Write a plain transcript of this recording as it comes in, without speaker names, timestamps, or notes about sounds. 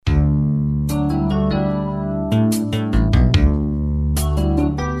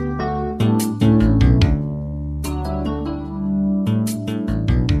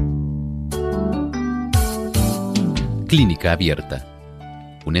Clínica Abierta,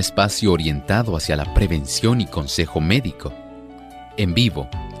 un espacio orientado hacia la prevención y consejo médico, en vivo,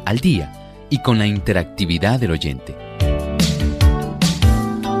 al día y con la interactividad del oyente.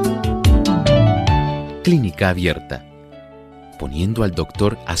 Clínica Abierta, poniendo al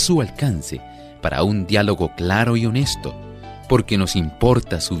doctor a su alcance para un diálogo claro y honesto, porque nos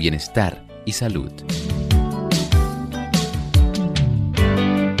importa su bienestar y salud.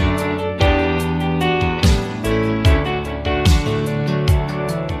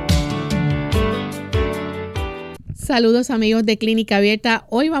 Saludos amigos de Clínica Abierta.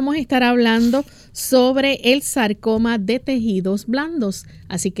 Hoy vamos a estar hablando sobre el sarcoma de tejidos blandos,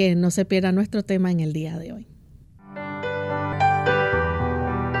 así que no se pierda nuestro tema en el día de hoy.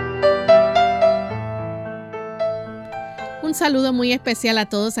 Un saludo muy especial a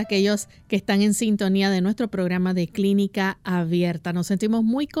todos aquellos que están en sintonía de nuestro programa de Clínica Abierta. Nos sentimos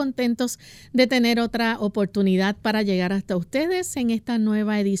muy contentos de tener otra oportunidad para llegar hasta ustedes en esta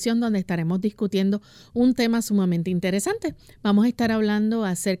nueva edición donde estaremos discutiendo un tema sumamente interesante. Vamos a estar hablando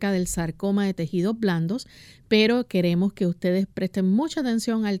acerca del sarcoma de tejidos blandos, pero queremos que ustedes presten mucha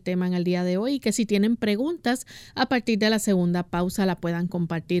atención al tema en el día de hoy y que si tienen preguntas a partir de la segunda pausa la puedan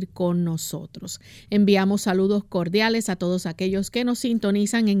compartir con nosotros. Enviamos saludos cordiales a todos aquellos que nos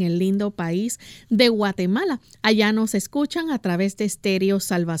sintonizan en el lindo país de Guatemala. Allá nos escuchan a través de Estéreo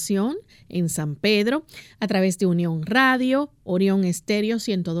Salvación en San Pedro, a través de Unión Radio, Orión Estéreo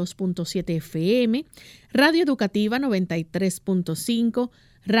 102.7 FM, Radio Educativa 93.5,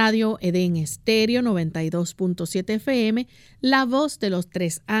 Radio Edén Estéreo 92.7 FM, La Voz de los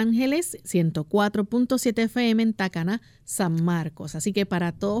Tres Ángeles 104.7 FM en Tacaná, San Marcos. Así que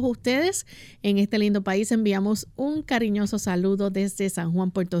para todos ustedes en este lindo país enviamos un cariñoso saludo desde San Juan,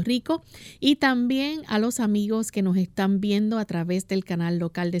 Puerto Rico, y también a los amigos que nos están viendo a través del canal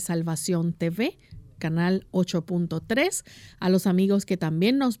local de Salvación TV, canal 8.3, a los amigos que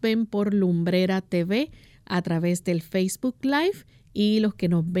también nos ven por Lumbrera TV a través del Facebook Live y los que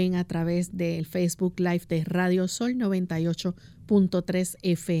nos ven a través del Facebook Live de Radio Sol 98.3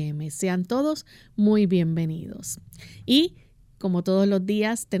 FM. Sean todos muy bienvenidos. Y como todos los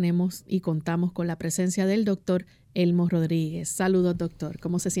días tenemos y contamos con la presencia del doctor Elmo Rodriguez. Saludos, doctor.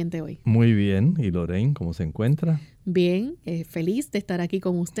 ¿Cómo se siente hoy? Muy bien. ¿Y Lorraine, cómo se encuentra? Bien, feliz de estar aquí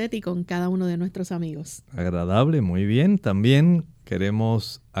con usted y con cada uno de nuestros amigos. Agradable, muy bien. También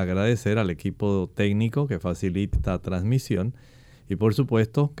queremos agradecer al equipo técnico que facilita esta transmisión. Y por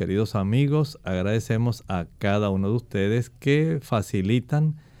supuesto, queridos amigos, agradecemos a cada uno de ustedes que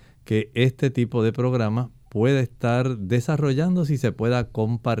facilitan que este tipo de programa pueda estar desarrollándose y se pueda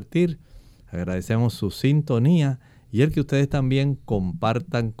compartir. Agradecemos su sintonía y el que ustedes también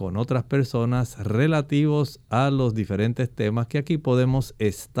compartan con otras personas relativos a los diferentes temas que aquí podemos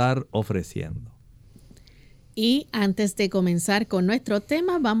estar ofreciendo. Y antes de comenzar con nuestro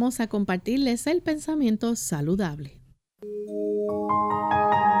tema, vamos a compartirles el pensamiento saludable.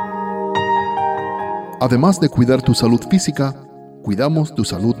 Además de cuidar tu salud física, cuidamos tu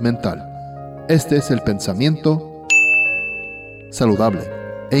salud mental. Este es el pensamiento saludable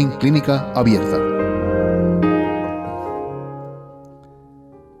en Clínica Abierta.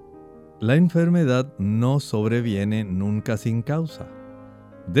 La enfermedad no sobreviene nunca sin causa.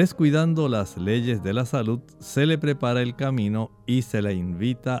 Descuidando las leyes de la salud, se le prepara el camino y se le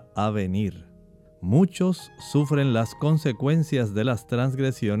invita a venir. Muchos sufren las consecuencias de las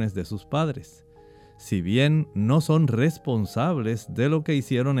transgresiones de sus padres. Si bien no son responsables de lo que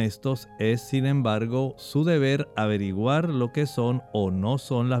hicieron estos, es sin embargo su deber averiguar lo que son o no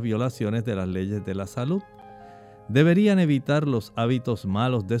son las violaciones de las leyes de la salud. Deberían evitar los hábitos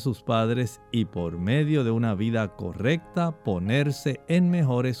malos de sus padres y por medio de una vida correcta ponerse en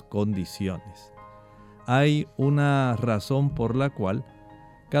mejores condiciones. Hay una razón por la cual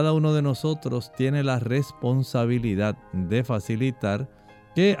cada uno de nosotros tiene la responsabilidad de facilitar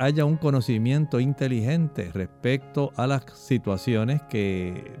que haya un conocimiento inteligente respecto a las situaciones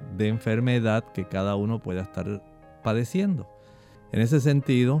de enfermedad que cada uno pueda estar padeciendo. En ese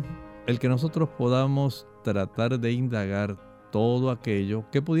sentido, el que nosotros podamos tratar de indagar todo aquello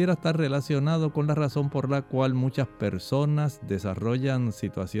que pudiera estar relacionado con la razón por la cual muchas personas desarrollan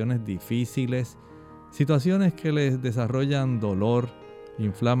situaciones difíciles, situaciones que les desarrollan dolor,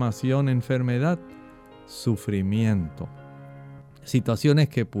 inflamación, enfermedad, sufrimiento. Situaciones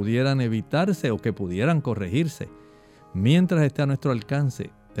que pudieran evitarse o que pudieran corregirse. Mientras esté a nuestro alcance,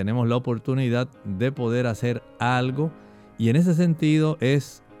 tenemos la oportunidad de poder hacer algo y en ese sentido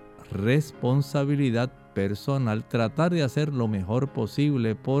es responsabilidad personal tratar de hacer lo mejor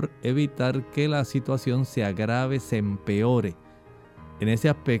posible por evitar que la situación se agrave, se empeore. En ese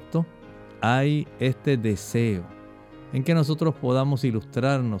aspecto hay este deseo en que nosotros podamos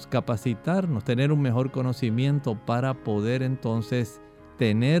ilustrarnos, capacitarnos, tener un mejor conocimiento para poder entonces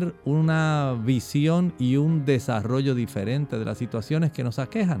tener una visión y un desarrollo diferente de las situaciones que nos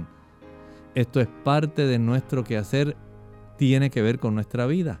aquejan. Esto es parte de nuestro quehacer, tiene que ver con nuestra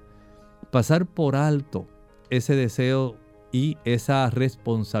vida. Pasar por alto ese deseo y esa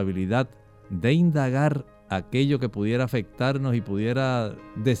responsabilidad de indagar aquello que pudiera afectarnos y pudiera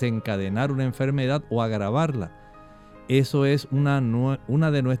desencadenar una enfermedad o agravarla. Eso es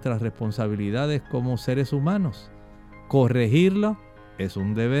una de nuestras responsabilidades como seres humanos. Corregirlo es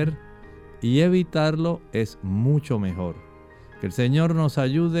un deber y evitarlo es mucho mejor. Que el Señor nos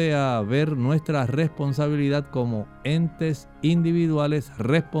ayude a ver nuestra responsabilidad como entes individuales,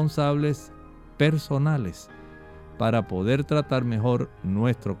 responsables, personales, para poder tratar mejor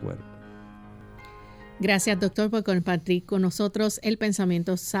nuestro cuerpo. Gracias, doctor, por compartir con nosotros el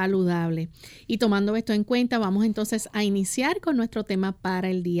pensamiento saludable. Y tomando esto en cuenta, vamos entonces a iniciar con nuestro tema para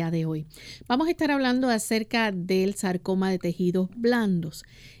el día de hoy. Vamos a estar hablando acerca del sarcoma de tejidos blandos.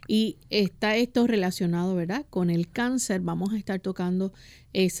 Y está esto relacionado, ¿verdad?, con el cáncer. Vamos a estar tocando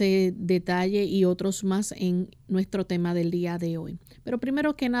ese detalle y otros más en nuestro tema del día de hoy. Pero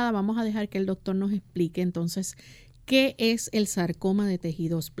primero que nada, vamos a dejar que el doctor nos explique entonces qué es el sarcoma de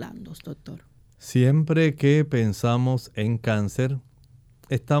tejidos blandos, doctor. Siempre que pensamos en cáncer,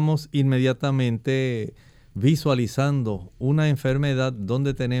 estamos inmediatamente visualizando una enfermedad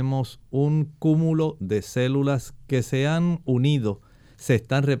donde tenemos un cúmulo de células que se han unido, se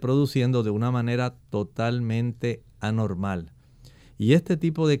están reproduciendo de una manera totalmente anormal. Y este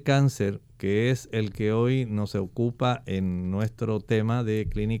tipo de cáncer, que es el que hoy nos ocupa en nuestro tema de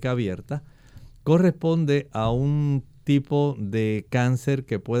clínica abierta, corresponde a un tipo de cáncer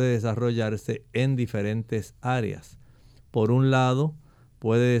que puede desarrollarse en diferentes áreas. Por un lado,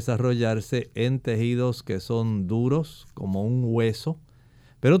 puede desarrollarse en tejidos que son duros, como un hueso,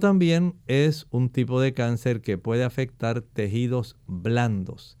 pero también es un tipo de cáncer que puede afectar tejidos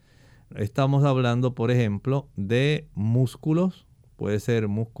blandos. Estamos hablando, por ejemplo, de músculos. Puede ser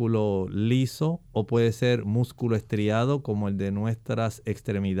músculo liso o puede ser músculo estriado, como el de nuestras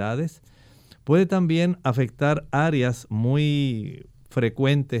extremidades. Puede también afectar áreas muy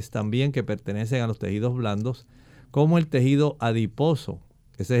frecuentes también que pertenecen a los tejidos blandos, como el tejido adiposo.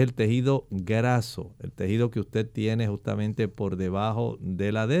 Ese es el tejido graso, el tejido que usted tiene justamente por debajo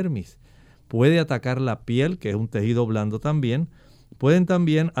de la dermis. Puede atacar la piel, que es un tejido blando también. Pueden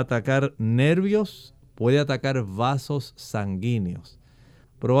también atacar nervios, puede atacar vasos sanguíneos.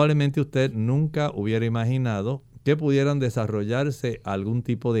 Probablemente usted nunca hubiera imaginado que pudieran desarrollarse algún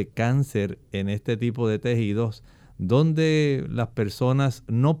tipo de cáncer en este tipo de tejidos donde las personas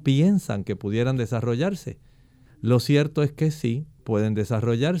no piensan que pudieran desarrollarse. Lo cierto es que sí pueden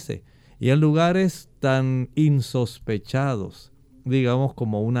desarrollarse y en lugares tan insospechados, digamos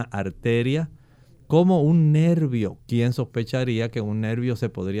como una arteria, como un nervio. ¿Quién sospecharía que en un nervio se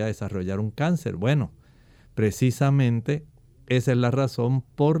podría desarrollar un cáncer? Bueno, precisamente esa es la razón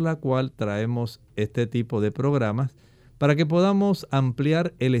por la cual traemos este tipo de programas, para que podamos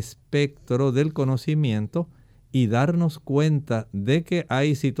ampliar el espectro del conocimiento y darnos cuenta de que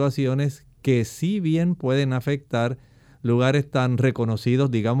hay situaciones que sí bien pueden afectar lugares tan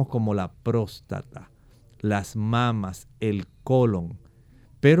reconocidos, digamos, como la próstata, las mamas, el colon.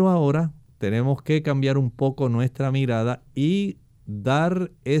 Pero ahora tenemos que cambiar un poco nuestra mirada y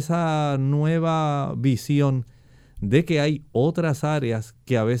dar esa nueva visión de que hay otras áreas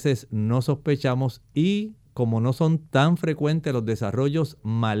que a veces no sospechamos y como no son tan frecuentes los desarrollos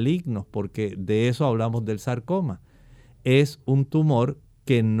malignos, porque de eso hablamos del sarcoma, es un tumor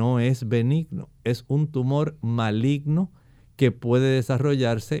que no es benigno, es un tumor maligno que puede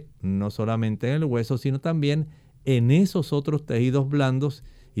desarrollarse no solamente en el hueso, sino también en esos otros tejidos blandos.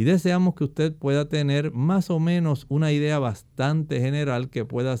 Y deseamos que usted pueda tener más o menos una idea bastante general que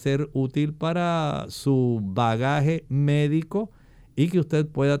pueda ser útil para su bagaje médico y que usted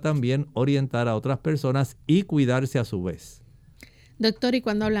pueda también orientar a otras personas y cuidarse a su vez. Doctor, y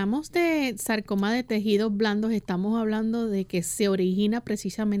cuando hablamos de sarcoma de tejidos blandos, estamos hablando de que se origina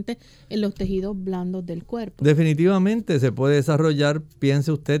precisamente en los tejidos blandos del cuerpo. Definitivamente se puede desarrollar,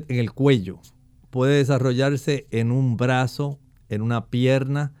 piense usted, en el cuello. Puede desarrollarse en un brazo, en una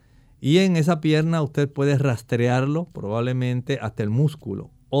pierna, y en esa pierna usted puede rastrearlo probablemente hasta el músculo.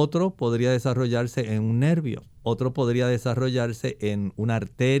 Otro podría desarrollarse en un nervio, otro podría desarrollarse en una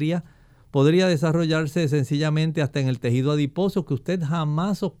arteria, podría desarrollarse sencillamente hasta en el tejido adiposo, que usted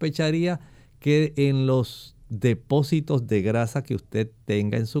jamás sospecharía que en los depósitos de grasa que usted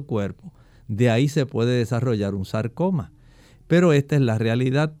tenga en su cuerpo, de ahí se puede desarrollar un sarcoma. pero esta es la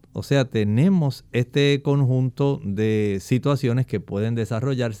realidad. O sea, tenemos este conjunto de situaciones que pueden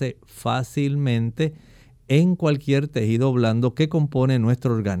desarrollarse fácilmente en cualquier tejido blando que compone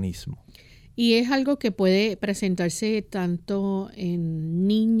nuestro organismo. Y es algo que puede presentarse tanto en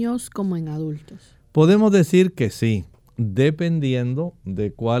niños como en adultos. Podemos decir que sí, dependiendo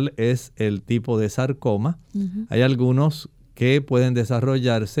de cuál es el tipo de sarcoma. Hay algunos que pueden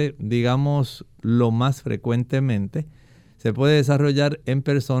desarrollarse, digamos, lo más frecuentemente. Se puede desarrollar en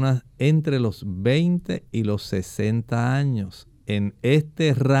personas entre los 20 y los 60 años. En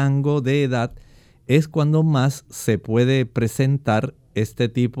este rango de edad es cuando más se puede presentar este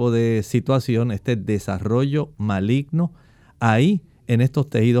tipo de situación, este desarrollo maligno ahí en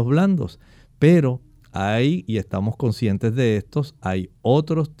estos tejidos blandos. Pero hay, y estamos conscientes de estos, hay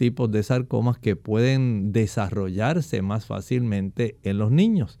otros tipos de sarcomas que pueden desarrollarse más fácilmente en los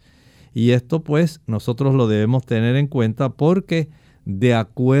niños. Y esto pues nosotros lo debemos tener en cuenta porque de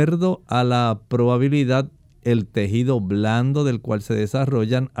acuerdo a la probabilidad, el tejido blando del cual se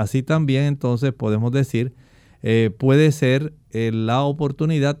desarrollan, así también entonces podemos decir, puede ser la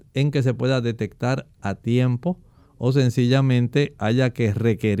oportunidad en que se pueda detectar a tiempo o sencillamente haya que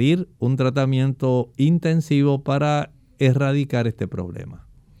requerir un tratamiento intensivo para erradicar este problema.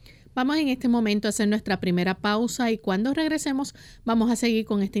 Vamos en este momento a hacer nuestra primera pausa y cuando regresemos vamos a seguir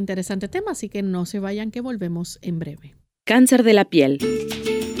con este interesante tema, así que no se vayan que volvemos en breve. Cáncer de la piel.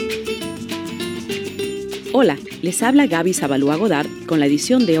 Hola, les habla Gaby Zabalúa Godard con la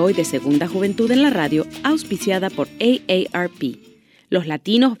edición de hoy de Segunda Juventud en la Radio, auspiciada por AARP. Los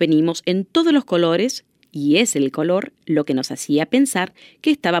latinos venimos en todos los colores y es el color lo que nos hacía pensar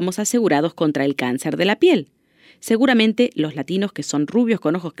que estábamos asegurados contra el cáncer de la piel. Seguramente los latinos que son rubios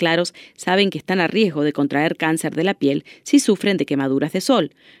con ojos claros saben que están a riesgo de contraer cáncer de la piel si sufren de quemaduras de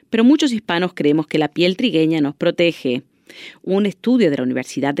sol, pero muchos hispanos creemos que la piel trigueña nos protege. Un estudio de la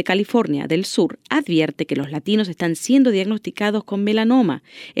Universidad de California del Sur advierte que los latinos están siendo diagnosticados con melanoma,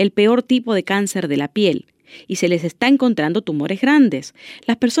 el peor tipo de cáncer de la piel, y se les está encontrando tumores grandes.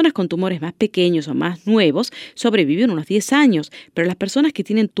 Las personas con tumores más pequeños o más nuevos sobreviven unos 10 años, pero las personas que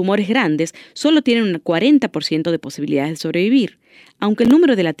tienen tumores grandes solo tienen un 40% de posibilidades de sobrevivir. Aunque el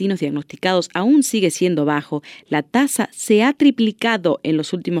número de latinos diagnosticados aún sigue siendo bajo, la tasa se ha triplicado en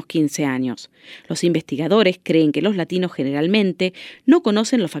los últimos 15 años. Los investigadores creen que los latinos generalmente no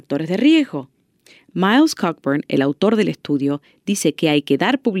conocen los factores de riesgo. Miles Cockburn, el autor del estudio, dice que hay que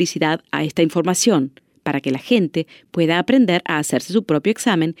dar publicidad a esta información para que la gente pueda aprender a hacerse su propio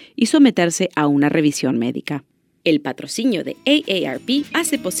examen y someterse a una revisión médica. El patrocinio de AARP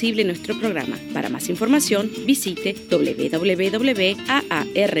hace posible nuestro programa. Para más información, visite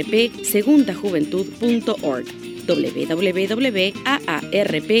www.aarpsegundajuventud.org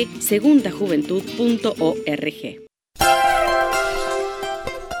www.aarpsegundajuventud.org.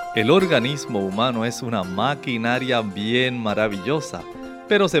 El organismo humano es una maquinaria bien maravillosa,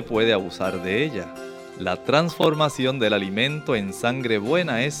 pero se puede abusar de ella. La transformación del alimento en sangre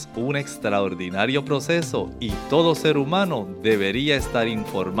buena es un extraordinario proceso y todo ser humano debería estar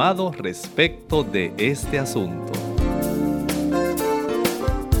informado respecto de este asunto.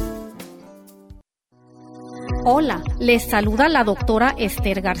 Hola, les saluda la doctora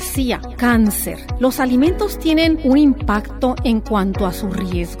Esther García. Cáncer. ¿Los alimentos tienen un impacto en cuanto a su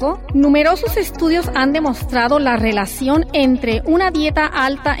riesgo? Numerosos estudios han demostrado la relación entre una dieta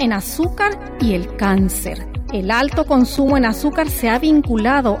alta en azúcar y el cáncer. El alto consumo en azúcar se ha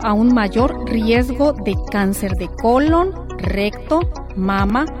vinculado a un mayor riesgo de cáncer de colon, recto,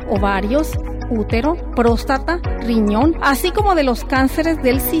 mama, ovarios, útero, próstata, riñón, así como de los cánceres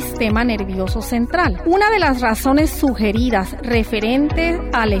del sistema nervioso central. Una de las razones sugeridas referente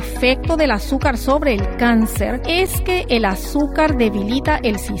al efecto del azúcar sobre el cáncer es que el azúcar debilita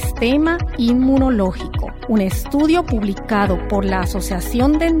el sistema inmunológico. Un estudio publicado por la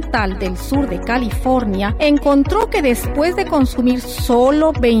Asociación Dental del Sur de California encontró que después de consumir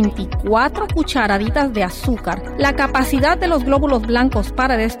solo 24 cucharaditas de azúcar, la capacidad de los glóbulos blancos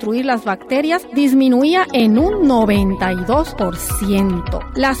para destruir las bacterias disminuía en un 92%.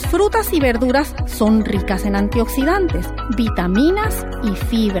 Las frutas y verduras son ricas en antioxidantes, vitaminas y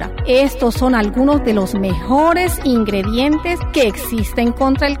fibra. Estos son algunos de los mejores ingredientes que existen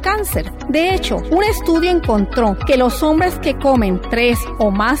contra el cáncer. De hecho, un estudio en encontró que los hombres que comen 3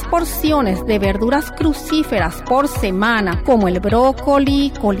 o más porciones de verduras crucíferas por semana, como el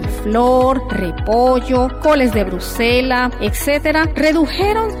brócoli, coliflor, repollo, coles de Bruselas, etc.,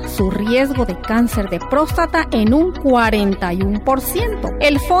 redujeron su riesgo de cáncer de próstata en un 41%.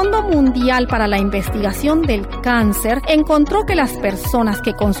 El Fondo Mundial para la Investigación del Cáncer encontró que las personas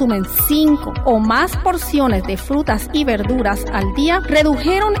que consumen 5 o más porciones de frutas y verduras al día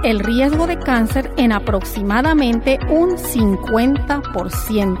redujeron el riesgo de cáncer en aproximadamente un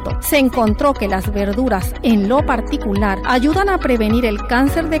 50%. Se encontró que las verduras, en lo particular, ayudan a prevenir el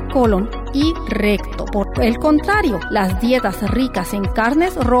cáncer de colon y recto. Por el contrario, las dietas ricas en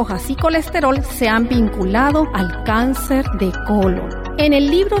carnes rojas y colesterol se han vinculado al cáncer de colon. En el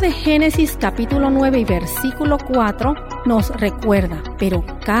libro de Génesis capítulo 9 y versículo 4 nos recuerda: pero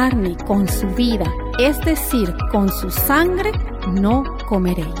carne con su vida, es decir, con su sangre, no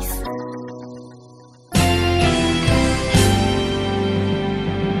comeréis.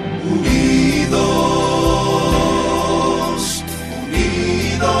 Unidos,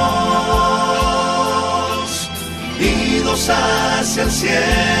 unidos, unidos hacia el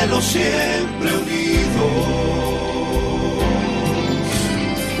cielo, siempre unidos.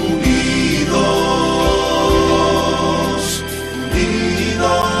 Unidos,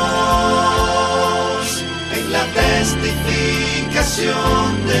 unidos, en la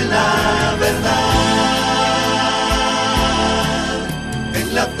testificación de la verdad,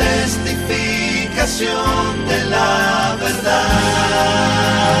 en la testificación de la verdad.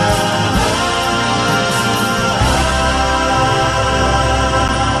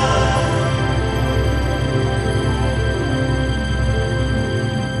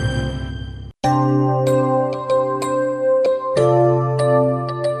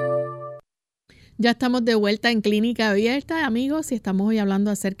 Ya estamos de vuelta en Clínica Abierta, amigos, y estamos hoy hablando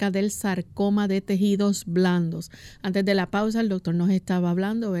acerca del sarcoma de tejidos blandos. Antes de la pausa, el doctor nos estaba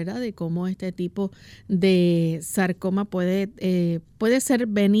hablando, ¿verdad?, de cómo este tipo de sarcoma puede ser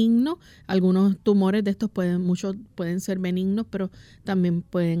benigno. Algunos tumores de estos muchos pueden ser benignos, pero también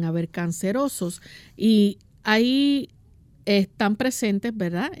pueden haber cancerosos. Y ahí están presentes,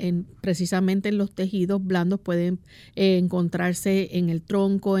 ¿verdad? Precisamente en los tejidos blandos pueden encontrarse en el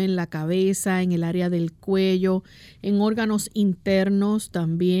tronco, en la cabeza, en el área del cuello, en órganos internos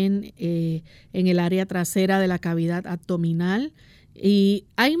también, en el área trasera de la cavidad abdominal. Y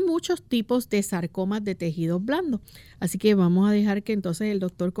hay muchos tipos de sarcomas de tejidos blandos. Así que vamos a dejar que entonces el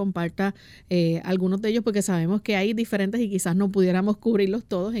doctor comparta algunos de ellos, porque sabemos que hay diferentes y quizás no pudiéramos cubrirlos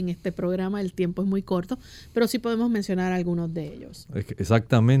todos en este programa. El tiempo es muy corto, pero sí podemos mencionar algunos de ellos.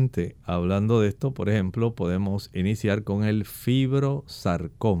 Exactamente. Hablando de esto, por ejemplo, podemos iniciar con el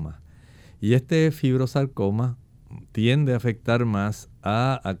fibrosarcoma. Y este fibrosarcoma tiende a afectar más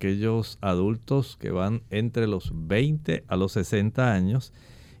a aquellos adultos que van entre los 20 a los 60 años,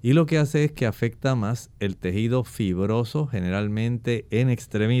 y lo que hace es que afecta más el tejido fibroso, generalmente en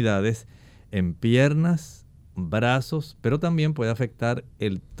extremidades, en piernas, brazos, pero también puede afectar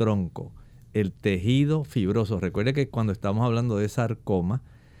el tronco, el tejido fibroso. Recuerde que cuando estamos hablando de sarcoma,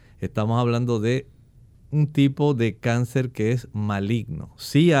 estamos hablando de un tipo de cáncer que es maligno.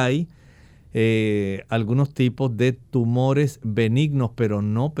 Sí hay algunos tipos de tumores benignos, pero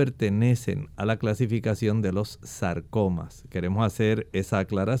no pertenecen a la clasificación de los sarcomas. Queremos hacer esa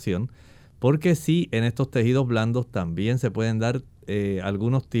aclaración porque sí, en estos tejidos blandos también se pueden dar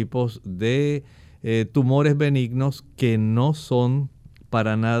algunos tipos de tumores benignos que no son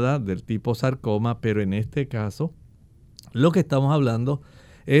para nada del tipo sarcoma, pero en este caso lo que estamos hablando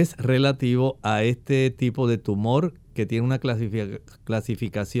es relativo a este tipo de tumor que tiene una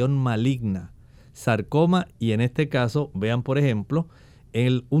clasificación maligna, sarcoma, y en este caso, vean por ejemplo,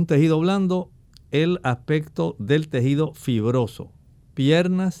 un tejido blando, el aspecto del tejido fibroso,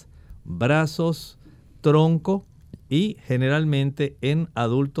 piernas, brazos, tronco, y generalmente en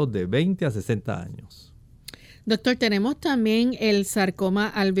adultos de 20 a 60 años. Doctor, tenemos también el sarcoma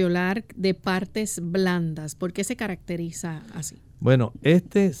alveolar de partes blandas. ¿Por qué se caracteriza así? Bueno,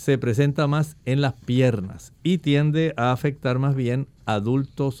 este se presenta más en las piernas y tiende a afectar más bien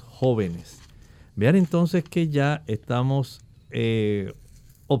adultos jóvenes. Vean entonces que ya estamos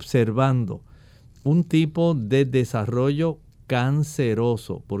observando un tipo de desarrollo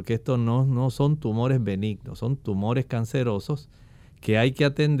canceroso, porque estos no son tumores benignos, son tumores cancerosos que hay que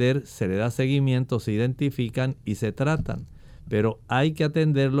atender, se le da seguimiento, se identifican y se tratan. Pero hay que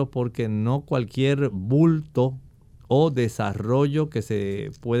atenderlo porque no cualquier bulto o desarrollo que se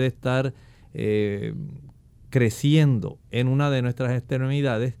puede estar creciendo en una de nuestras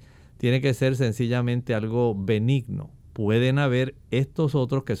extremidades tiene que ser sencillamente algo benigno. Pueden haber estos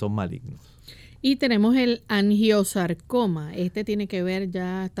otros que son malignos. Y tenemos el angiosarcoma. Este tiene que ver,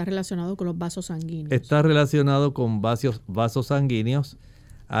 ya está relacionado con los vasos sanguíneos. Está relacionado con vasos sanguíneos.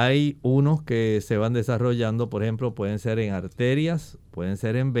 Hay unos que se van desarrollando, por ejemplo, pueden ser en arterias, pueden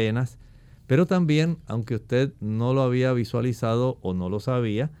ser en venas, pero también, aunque usted no lo había visualizado o no lo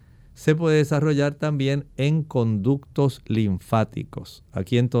sabía, se puede desarrollar también en conductos linfáticos.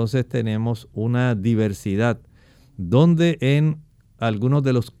 Aquí entonces tenemos una diversidad, donde en algunos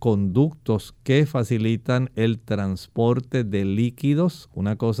de los conductos que facilitan el transporte de líquidos,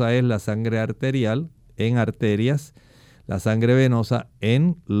 una cosa es la sangre arterial en arterias, la sangre venosa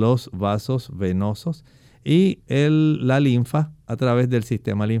en los vasos venosos y la linfa a través del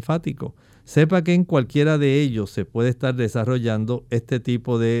sistema linfático. Sepa que en cualquiera de ellos se puede estar desarrollando este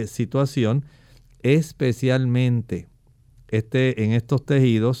tipo de situación, especialmente en estos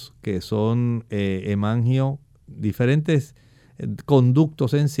tejidos que son hemangio, diferentes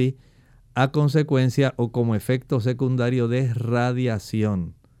conductos en sí, a consecuencia o como efecto secundario de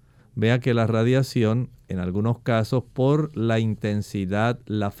radiación. Vea que la radiación, en algunos casos, por la intensidad,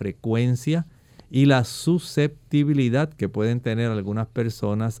 la frecuencia y la susceptibilidad que pueden tener algunas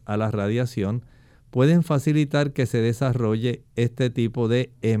personas a la radiación, pueden facilitar que se desarrolle este tipo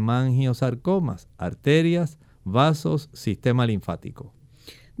de hemangiosarcomas, arterias, vasos, sistema linfático.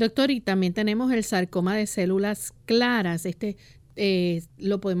 Doctor, y también tenemos el sarcoma de células claras.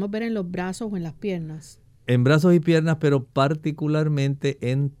 Lo podemos ver en los brazos o en las piernas. En brazos y piernas, pero particularmente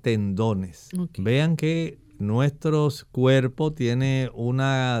en tendones. Okay. Vean que nuestro cuerpo tiene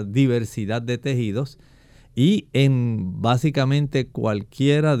una diversidad de tejidos y en básicamente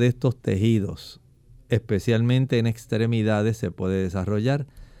cualquiera de estos tejidos, especialmente en extremidades, se puede desarrollar.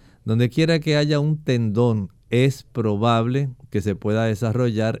 Donde quiera que haya un tendón, es probable que se pueda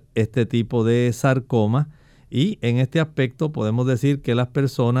desarrollar este tipo de sarcoma, y en este aspecto podemos decir que las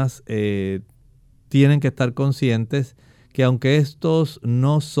personas tienen que estar conscientes que aunque estos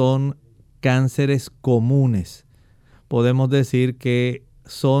no son cánceres comunes, podemos decir que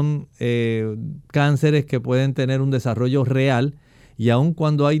son cánceres que pueden tener un desarrollo real, y aun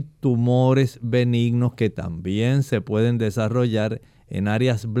cuando hay tumores benignos que también se pueden desarrollar en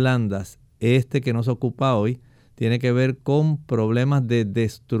áreas blandas, este que nos ocupa hoy tiene que ver con problemas de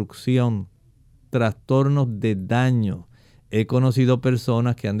destrucción, trastornos de daño. He conocido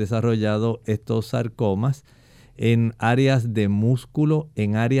personas que han desarrollado estos sarcomas en áreas de músculo,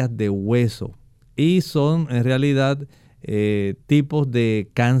 en áreas de hueso, y son en realidad tipos de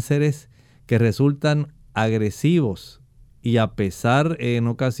cánceres que resultan agresivos, y a pesar en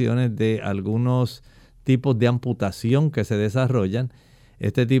ocasiones de algunos tipos de amputación que se desarrollan,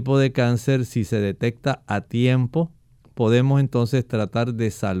 este tipo de cáncer, si se detecta a tiempo, podemos entonces tratar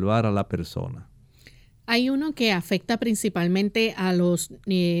de salvar a la persona. Hay uno que afecta principalmente a los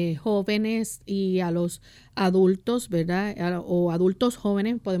jóvenes y a los adultos, ¿verdad? O adultos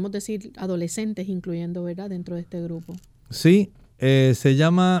jóvenes, podemos decir adolescentes incluyendo, ¿verdad? Dentro de este grupo. Sí, se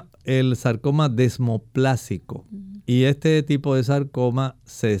llama el sarcoma desmoplásico. Y este tipo de sarcoma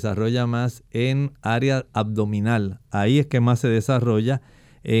se desarrolla más en área abdominal. Ahí es que más se desarrolla,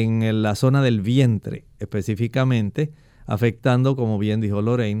 en la zona del vientre específicamente, afectando, como bien dijo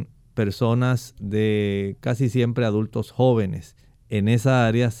Lorraine, personas de casi siempre adultos jóvenes. En esa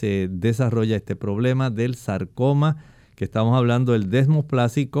área se desarrolla este problema del sarcoma, que estamos hablando del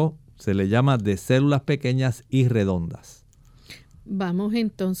desmoplásico, se le llama de células pequeñas y redondas. Vamos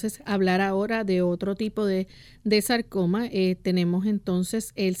entonces a hablar ahora de otro tipo de sarcoma. Tenemos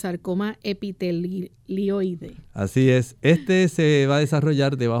entonces el sarcoma epitelioide. Así es, este se va a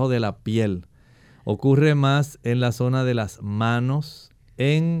desarrollar debajo de la piel. Ocurre más en la zona de las manos,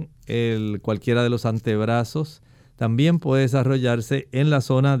 en cualquiera de los antebrazos. También puede desarrollarse en la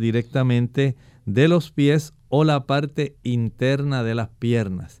zona directamente de los pies o la parte interna de las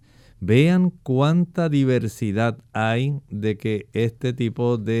piernas. Vean cuánta diversidad hay de que este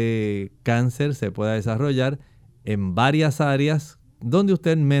tipo de cáncer se pueda desarrollar en varias áreas donde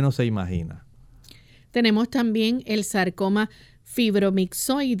usted menos se imagina. Tenemos también el sarcoma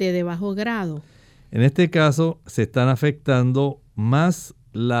fibromixoide de bajo grado. En este caso se están afectando más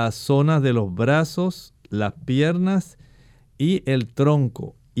las zonas de los brazos, las piernas y el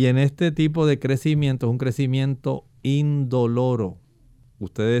tronco. Y en este tipo de crecimiento es un crecimiento indoloro.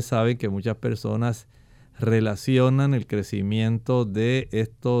 Ustedes saben que muchas personas relacionan el crecimiento de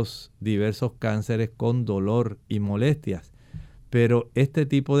estos diversos cánceres con dolor y molestias. Pero este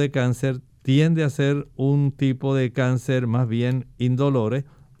tipo de cáncer tiende a ser un tipo de cáncer más bien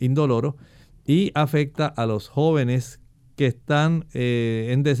indoloro y afecta a los jóvenes que están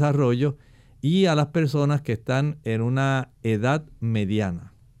en desarrollo y a las personas que están en una edad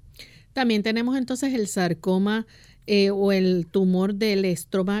mediana. También tenemos entonces el sarcoma o el tumor del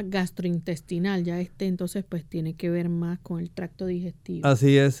estroma gastrointestinal. Ya entonces pues tiene que ver más con el tracto digestivo.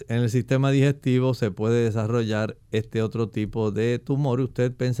 Así es, en el sistema digestivo se puede desarrollar este otro tipo de tumor.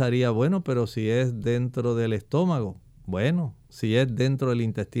 Usted pensaría, bueno, pero si es dentro del estómago, bueno, si es dentro del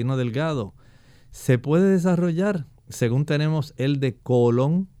intestino delgado, se puede desarrollar. Según tenemos el de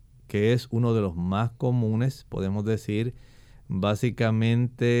colon, que es uno de los más comunes, podemos decir,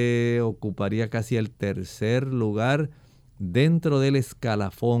 básicamente ocuparía casi el tercer lugar dentro del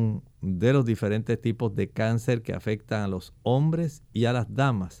escalafón de los diferentes tipos de cáncer que afectan a los hombres y a las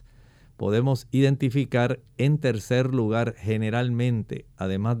damas. Podemos identificar en tercer lugar generalmente,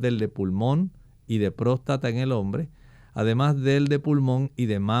 además del de pulmón y de próstata en el hombre, además del de pulmón y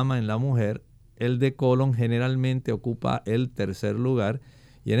de mama en la mujer, el de colon generalmente ocupa el tercer lugar.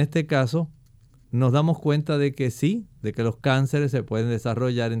 Y en este caso nos damos cuenta de que sí, de que los cánceres se pueden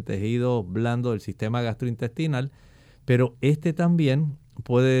desarrollar en tejido blando del sistema gastrointestinal, pero este también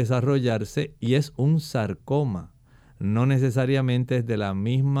puede desarrollarse y es un sarcoma. No necesariamente es del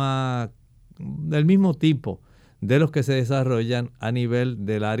mismo tipo de los que se desarrollan a nivel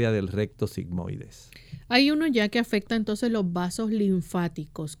del área del recto sigmoides. Hay uno ya que afecta entonces los vasos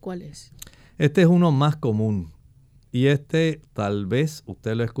linfáticos. ¿Cuál es? Este es uno más común. Y este tal vez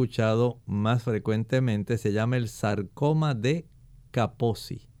usted lo ha escuchado más frecuentemente, se llama el sarcoma de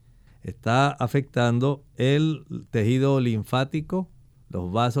Kaposi. Está afectando el tejido linfático,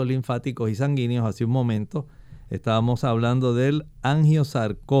 los vasos linfáticos y sanguíneos. Hace un momento estábamos hablando del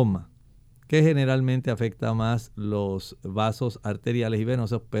angiosarcoma, que generalmente afecta más los vasos arteriales y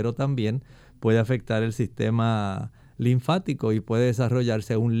venosos, pero también puede afectar el sistema linfático y puede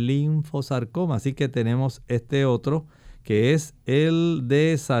desarrollarse un linfosarcoma. Así que tenemos este otro que es el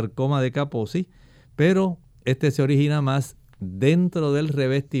de sarcoma de Kaposi, pero este se origina más dentro del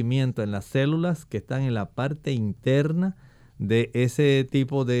revestimiento, en las células que están en la parte interna de ese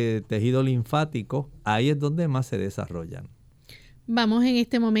tipo de tejido linfático. Ahí es donde más se desarrollan. Vamos en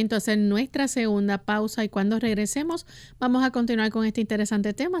este momento a hacer nuestra segunda pausa y cuando regresemos vamos a continuar con este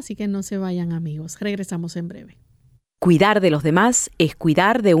interesante tema, así que no se vayan, amigos. Regresamos en breve. Cuidar de los demás es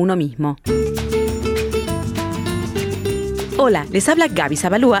cuidar de uno mismo. Hola, les habla Gaby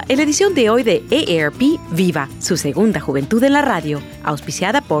Zabalúa en la edición de hoy de AARP Viva, su segunda juventud en la radio,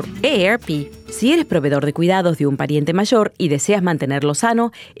 auspiciada por AARP. Si eres proveedor de cuidados de un pariente mayor y deseas mantenerlo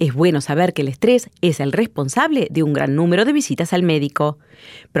sano, es bueno saber que el estrés es el responsable de un gran número de visitas al médico.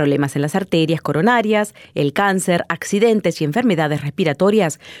 Problemas en las arterias coronarias, el cáncer, accidentes y enfermedades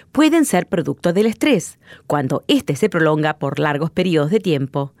respiratorias pueden ser producto del estrés, cuando éste se prolonga por largos periodos de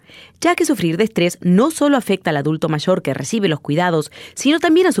tiempo. Ya que sufrir de estrés no solo afecta al adulto mayor que recibe los cuidados, sino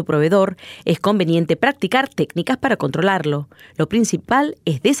también a su proveedor, es conveniente practicar técnicas para controlarlo. Lo principal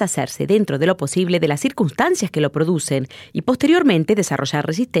es deshacerse dentro de lo posible de las circunstancias que lo producen y posteriormente desarrollar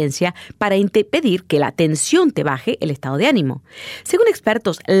resistencia para impedir que la tensión te baje el estado de ánimo. Según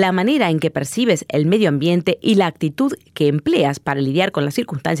expertos, la manera en que percibes el medio ambiente y la actitud que empleas para lidiar con las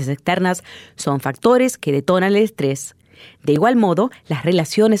circunstancias externas son factores que detonan el estrés. De igual modo, las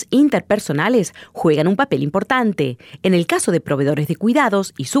relaciones interpersonales juegan un papel importante. En el caso de proveedores de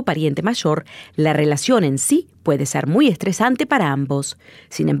cuidados y su pariente mayor, la relación en sí puede ser muy estresante para ambos.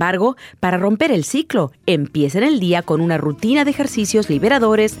 Sin embargo, para romper el ciclo, empiecen el día con una rutina de ejercicios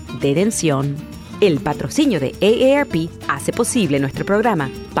liberadores de tensión. El patrocinio de AARP hace posible nuestro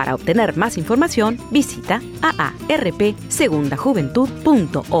programa. Para obtener más información, visita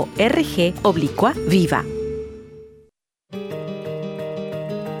aarpsegundajuventud.org/viva.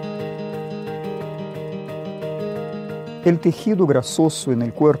 El tejido grasoso en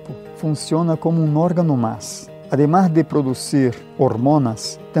el cuerpo funciona como un órgano más. Además de producir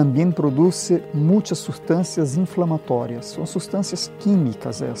hormonas, también produce muchas sustancias inflamatorias. Son sustancias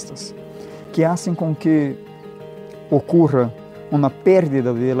químicas estas, que hacen con que ocurra una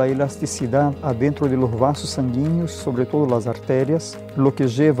pérdida de la elasticidad adentro de los vasos sanguíneos, sobre todo las arterias, lo que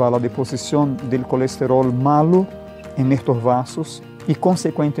lleva a la deposición del colesterol malo en estos vasos y,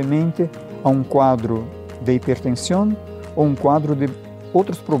 consecuentemente, a un cuadro de hipertensión o un cuadro de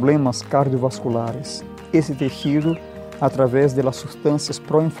otros problemas cardiovasculares. Ese tejido, a través de las sustancias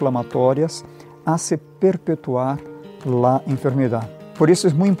proinflamatorias, hace perpetuar la enfermedad. Por eso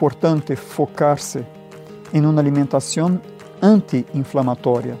es muy importante focarse en una alimentación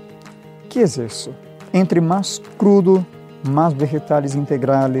antiinflamatoria. ¿Qué es eso? Entre más crudo, más vegetales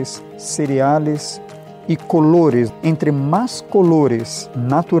integrales, cereales y colores. Entre más colores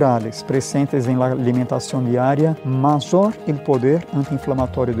naturales presentes en la alimentación diaria, mayor el poder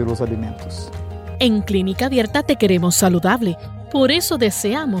antiinflamatorio de los alimentos. En Clínica Abierta te queremos saludable. Por eso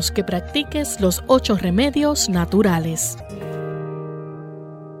deseamos que practiques los 8 remedios naturales.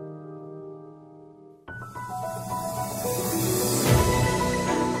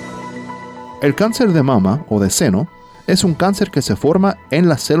 El cáncer de mama o de seno es un cáncer que se forma en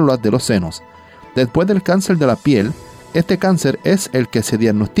las células de los senos. Después del cáncer de la piel, este cáncer es el que se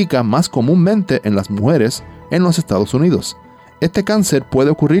diagnostica más comúnmente en las mujeres en los Estados Unidos. Este cáncer puede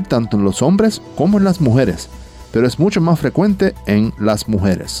ocurrir tanto en los hombres como en las mujeres, pero es mucho más frecuente en las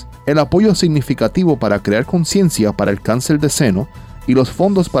mujeres. El apoyo significativo para crear conciencia para el cáncer de seno y los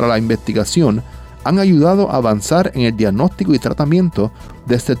fondos para la investigación han ayudado a avanzar en el diagnóstico y tratamiento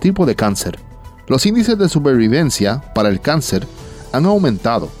de este tipo de cáncer. Los índices de supervivencia para el cáncer han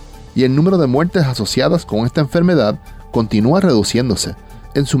aumentado y el número de muertes asociadas con esta enfermedad continúa reduciéndose,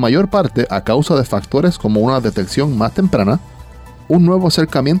 en su mayor parte a causa de factores como una detección más temprana, un nuevo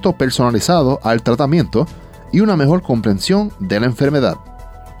acercamiento personalizado al tratamiento y una mejor comprensión de la enfermedad.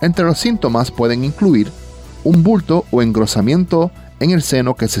 Entre los síntomas pueden incluir un bulto o engrosamiento en el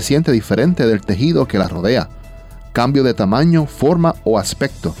seno que se siente diferente del tejido que la rodea, cambio de tamaño, forma o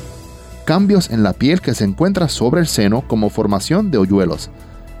aspecto, cambios en la piel que se encuentra sobre el seno como formación de hoyuelos,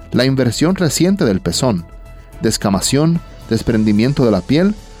 la inversión reciente del pezón, descamación, desprendimiento de la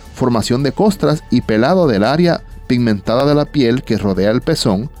piel, formación de costras y pelado del área pigmentada de la piel que rodea el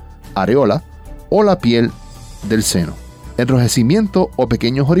pezón, areola o la piel del seno, enrojecimiento o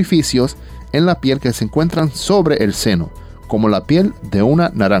pequeños orificios en la piel que se encuentran sobre el seno, como la piel de una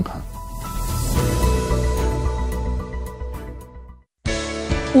naranja.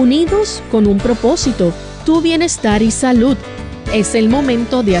 Unidos con un propósito, tu bienestar y salud. Es el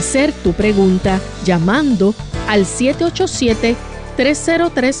momento de hacer tu pregunta llamando al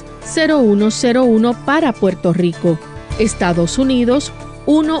 787-303-0101 para Puerto Rico, Estados Unidos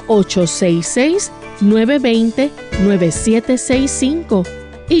 1866-920-9765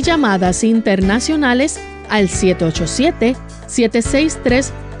 y llamadas internacionales al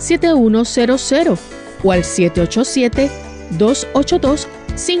 787-763-7100 o al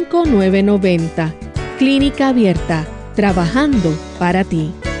 787-282-5990. Clínica Abierta, trabajando para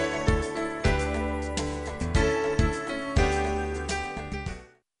ti.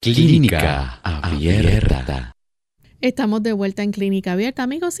 Clínica Abierta. Estamos de vuelta en Clínica Abierta,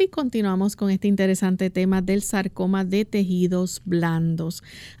 amigos, y continuamos con este interesante tema del sarcoma de tejidos blandos.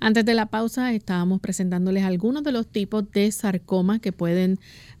 Antes de la pausa estábamos presentándoles algunos de los tipos de sarcoma que pueden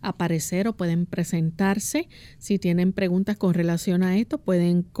aparecer o pueden presentarse. Si tienen preguntas con relación a esto,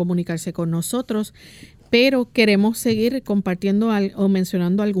 pueden comunicarse con nosotros. Pero queremos seguir compartiendo o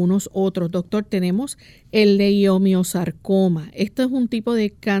mencionando algunos otros. Doctor, tenemos el leiomiosarcoma. Esto es un tipo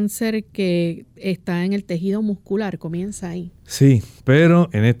de cáncer que está en el tejido muscular, comienza ahí. Sí, pero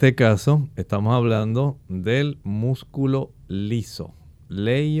en este caso estamos hablando del músculo liso,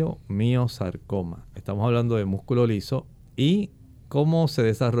 leiomiosarcoma. Estamos hablando de músculo liso y cómo se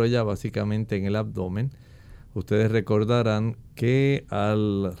desarrolla básicamente en el abdomen. Ustedes recordarán que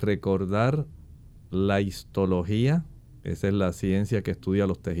al recordar la histología, esa es la ciencia que estudia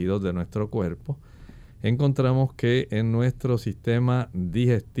los tejidos de nuestro cuerpo, encontramos que en nuestro sistema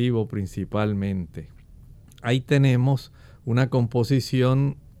digestivo principalmente, ahí tenemos una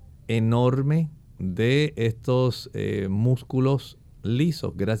composición enorme de estos músculos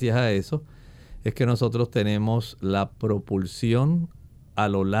lisos. Gracias a eso es que nosotros tenemos la propulsión a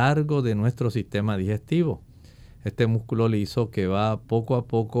lo largo de nuestro sistema digestivo. Este músculo liso que va poco a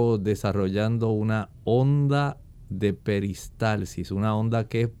poco desarrollando una onda de peristalsis, una onda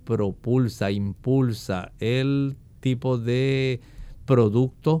que propulsa, impulsa el tipo de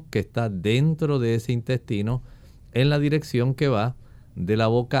producto que está dentro de ese intestino en la dirección que va de la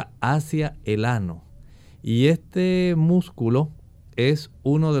boca hacia el ano. Y este músculo es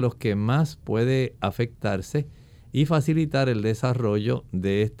uno de los que más puede afectarse y facilitar el desarrollo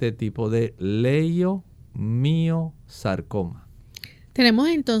de este tipo de leiomiosarcoma. Tenemos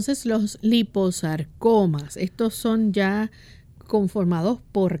entonces los liposarcomas. Estos son ya conformados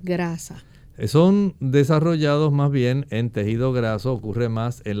por grasa. Son desarrollados más bien en tejido graso, ocurre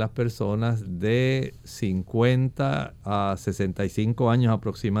más en las personas de 50 a 65 años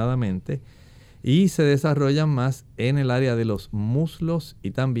aproximadamente y se desarrollan más en el área de los muslos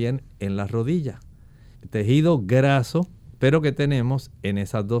y también en las rodillas. Tejido graso, pero que tenemos en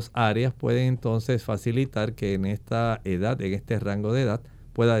esas dos áreas, pueden entonces facilitar que en esta edad, en este rango de edad,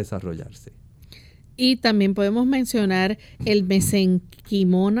 pueda desarrollarse. Y también podemos mencionar el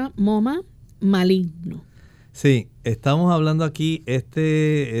mesenquimoma maligno. Sí, estamos hablando aquí,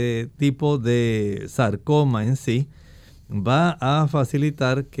 este tipo de sarcoma en sí va a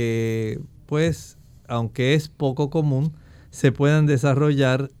facilitar que, pues, aunque es poco común, se puedan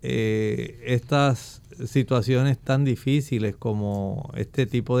desarrollar estas situaciones tan difíciles como este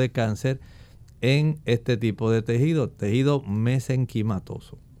tipo de cáncer en este tipo de tejido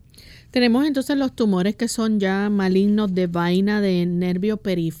mesenquimatoso. Tenemos entonces los tumores que son ya malignos de vaina de nervio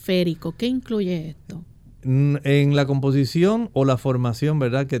periférico. ¿Qué incluye esto? En la composición o la formación,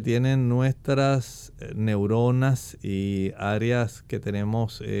 ¿verdad?, que tienen nuestras neuronas y áreas que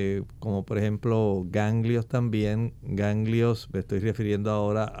tenemos, como por ejemplo ganglios también. Ganglios, me estoy refiriendo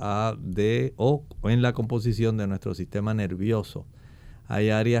ahora a o en la composición de nuestro sistema nervioso. Hay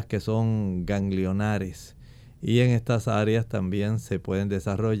áreas que son ganglionares y en estas áreas también se pueden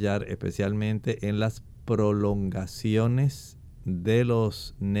desarrollar, especialmente en las prolongaciones de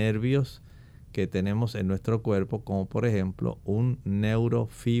los nervios que tenemos en nuestro cuerpo, como por ejemplo un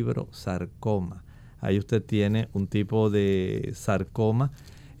neurofibrosarcoma. Ahí usted tiene un tipo de sarcoma.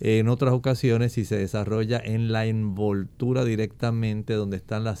 En otras ocasiones, si se desarrolla en la envoltura directamente donde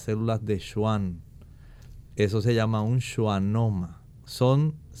están las células de Schwann, eso se llama un schwannoma.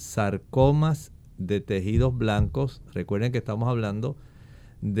 Son sarcomas de tejidos blancos. Recuerden que estamos hablando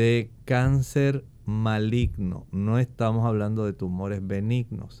de cáncer maligno, no estamos hablando de tumores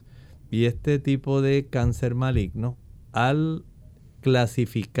benignos. Y este tipo de cáncer maligno, al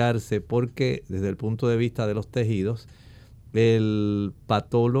clasificarse, porque desde el punto de vista de los tejidos, el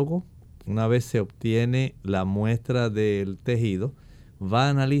patólogo, una vez se obtiene la muestra del tejido, va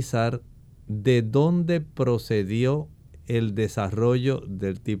a analizar de dónde procedió el desarrollo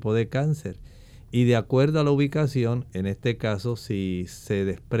del tipo de cáncer. Y de acuerdo a la ubicación, en este caso, si se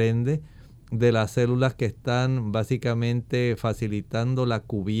desprende de las células que están básicamente facilitando la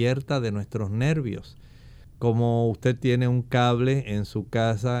cubierta de nuestros nervios. Como usted tiene un cable en su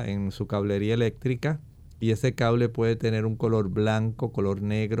casa, en su cablería eléctrica, y ese cable puede tener un color blanco, color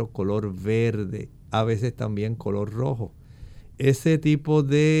negro, color verde, a veces también color rojo. Ese tipo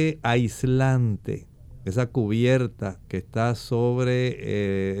de aislante, esa cubierta que está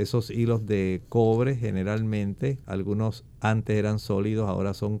sobre esos hilos de cobre generalmente, algunos antes eran sólidos,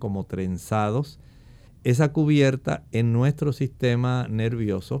 ahora son como trenzados. Esa cubierta en nuestro sistema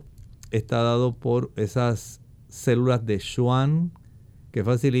nervioso está dado por esas células de Schwann que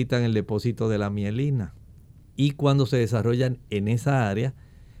facilitan el depósito de la mielina. Y cuando se desarrollan en esa área,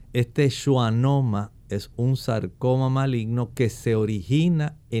 este schwannoma es un sarcoma maligno que se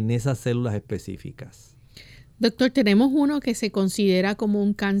origina en esas células específicas. Doctor, tenemos uno que se considera como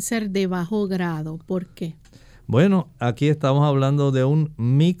un cáncer de bajo grado. ¿Por qué? Bueno, aquí estamos hablando de un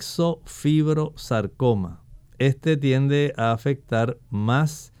myxofibrosarcoma. Este tiende a afectar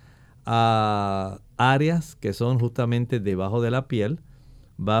más a áreas que son justamente debajo de la piel.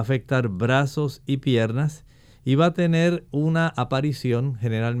 Va a afectar brazos y piernas y va a tener una aparición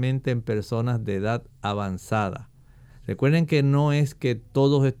generalmente en personas de edad avanzada. Recuerden que no es que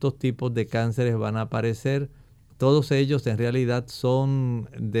todos estos tipos de cánceres van a aparecer. Todos ellos en realidad son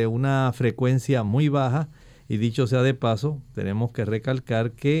de una frecuencia muy baja y dicho sea de paso, tenemos que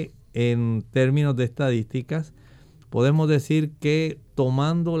recalcar que en términos de estadísticas podemos decir que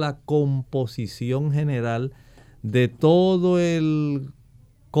tomando la composición general de todo el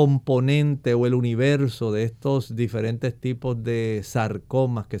componente o el universo de estos diferentes tipos de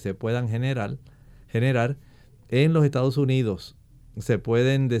sarcomas que se puedan generar en los Estados Unidos, se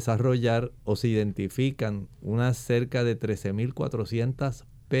pueden desarrollar o se identifican unas cerca de 13.400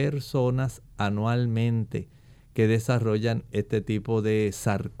 personas anualmente que desarrollan este tipo de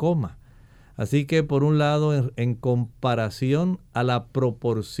sarcoma. Así que por un lado, en comparación a la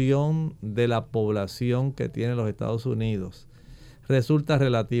proporción de la población que tiene los Estados Unidos, resulta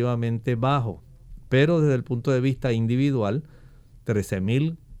relativamente bajo. Pero desde el punto de vista individual,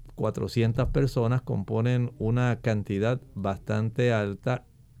 13.400 personas componen una cantidad bastante alta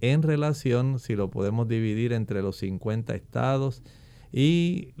en relación, si lo podemos dividir entre los 50 estados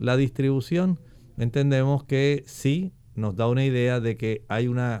y la distribución. Entendemos que sí nos da una idea de que hay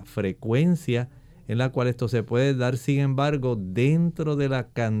una frecuencia en la cual esto se puede dar. Sin embargo, dentro de la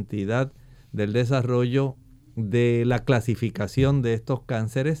cantidad del desarrollo de la clasificación de estos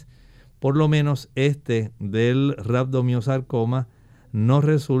cánceres, por lo menos este del rhabdomiosarcoma no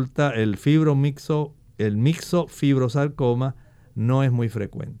resulta, el myxofibrosarcoma no es muy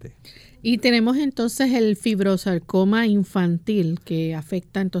frecuente. Y tenemos entonces el fibrosarcoma infantil que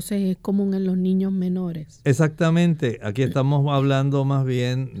afecta, entonces es común en los niños menores. Exactamente, aquí estamos hablando más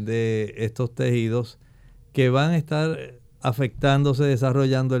bien de estos tejidos que van a estar afectándose,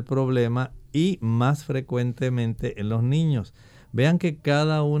 desarrollando el problema y más frecuentemente en los niños. Vean que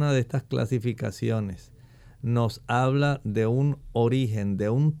cada una de estas clasificaciones nos habla de un origen, de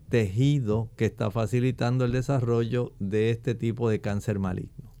un tejido que está facilitando el desarrollo de este tipo de cáncer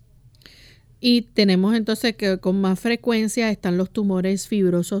maligno. Y tenemos entonces que con más frecuencia están los tumores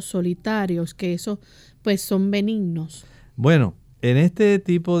fibrosos solitarios, que esos pues son benignos. Bueno, en este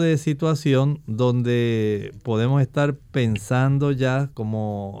tipo de situación donde podemos estar pensando ya,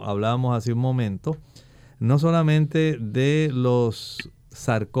 como hablábamos hace un momento, no solamente de los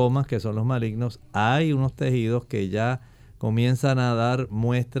sarcomas, que son los malignos, hay unos tejidos que ya comienzan a dar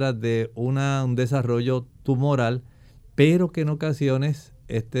muestras de un desarrollo tumoral, pero que en ocasiones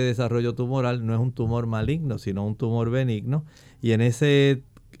este desarrollo tumoral no es un tumor maligno, sino un tumor benigno. Y en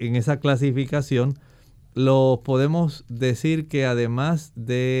esa clasificación los podemos decir que además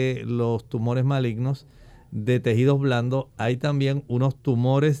de los tumores malignos de tejidos blandos, hay también unos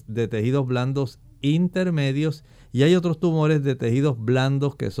tumores de tejidos blandos intermedios y hay otros tumores de tejidos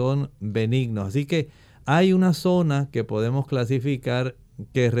blandos que son benignos. Así que hay una zona que podemos clasificar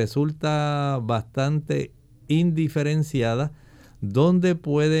que resulta bastante indiferenciada, donde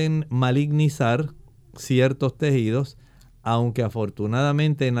pueden malignizar ciertos tejidos, aunque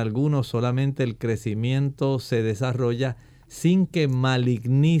afortunadamente en algunos solamente el crecimiento se desarrolla sin que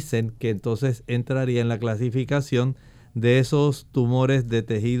malignicen, que entonces entraría en la clasificación de esos tumores de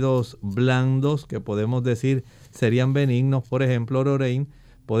tejidos blandos que podemos decir serían benignos. Por ejemplo, Lorraine,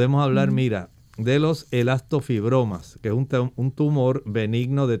 podemos hablar, de los elastofibromas, que es un tumor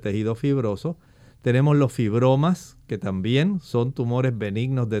benigno de tejido fibroso. Tenemos los fibromas, que también son tumores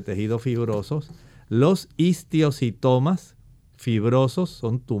benignos de tejidos fibrosos. Los histiocitomas fibrosos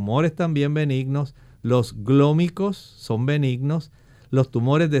son tumores también benignos. Los glómicos son benignos. Los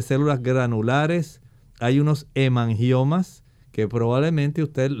tumores de células granulares, hay unos hemangiomas que probablemente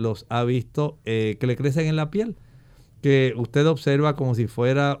usted los ha visto que le crecen en la piel, que usted observa como si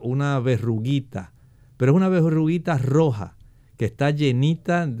fuera una verruguita, pero es una verruguita roja que está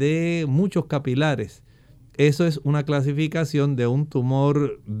llenita de muchos capilares. Eso es una clasificación de un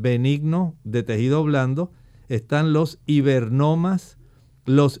tumor benigno de tejido blando. Están los hibernomas,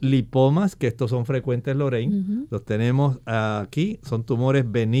 los lipomas, que estos son frecuentes, Lorraine. Los tenemos aquí, son tumores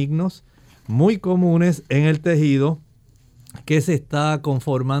benignos muy comunes en el tejido que se está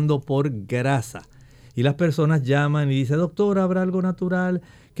conformando por grasa. Y las personas llaman y dicen, doctor, ¿habrá algo natural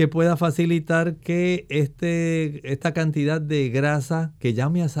que pueda facilitar que esta cantidad de grasa que ya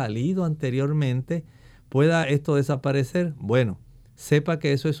me ha salido anteriormente, pueda esto desaparecer? Bueno, sepa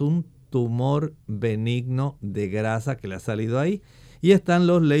que eso es un tumor benigno de grasa que le ha salido ahí. Y están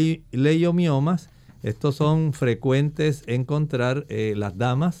los leiomiomas. Estos son frecuentes encontrar. Las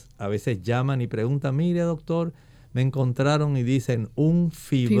damas a veces llaman y preguntan, mire doctor, me encontraron y dicen un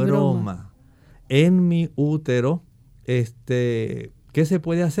fibroma en mi útero, ¿qué se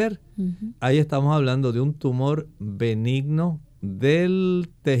puede hacer? Ahí estamos hablando de un tumor benigno del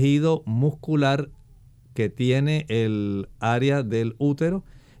tejido muscular que tiene el área del útero.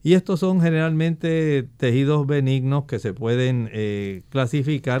 Y estos son generalmente tejidos benignos que se pueden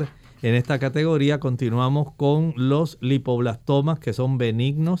clasificar en esta categoría. Continuamos con los lipoblastomas, que son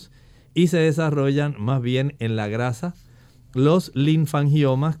benignos y se desarrollan más bien en la grasa. Los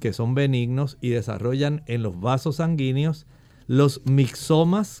linfangiomas, que son benignos y desarrollan en los vasos sanguíneos. Los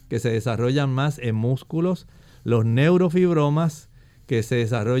mixomas, que se desarrollan más en músculos. Los neurofibromas, que se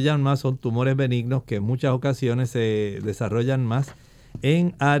desarrollan más, son tumores benignos que en muchas ocasiones se desarrollan más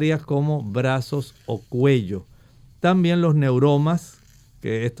en áreas como brazos o cuello. También los neuromas,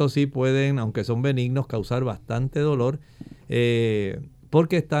 que estos sí pueden, aunque son benignos, causar bastante dolor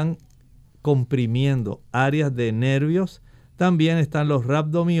porque están comprimiendo áreas de nervios. También están los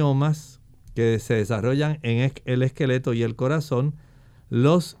rhabdomiomas, que se desarrollan en el esqueleto y el corazón.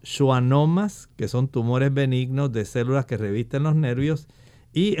 Los schwannomas, que son tumores benignos de células que revisten los nervios.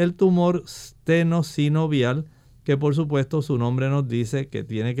 Y el tumor stenosinovial, que por supuesto su nombre nos dice que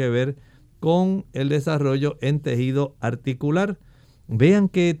tiene que ver con el desarrollo en tejido articular. Vean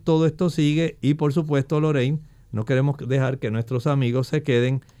que todo esto sigue y por supuesto, Lorraine, no queremos dejar que nuestros amigos se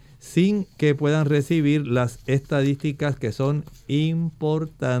queden sin que puedan recibir las estadísticas que son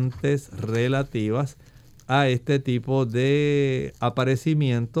importantes relativas a este tipo de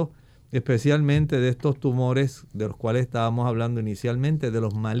aparecimiento, especialmente de estos tumores de los cuales estábamos hablando inicialmente, de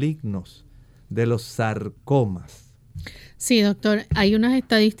los malignos, de los sarcomas. Sí, doctor, hay unas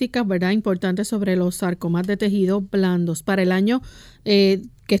estadísticas, ¿verdad?, importantes sobre los sarcomas de tejidos blandos. Para el año que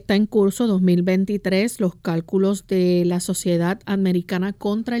está en curso, 2023, los cálculos de la Sociedad Americana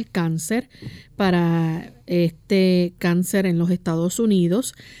contra el Cáncer para este cáncer en los Estados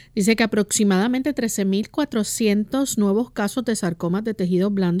Unidos dice que aproximadamente 13.400 nuevos casos de sarcomas de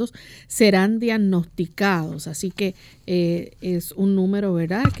tejidos blandos serán diagnosticados. Así que es un número,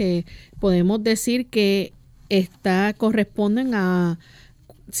 ¿verdad?, que podemos decir que corresponden a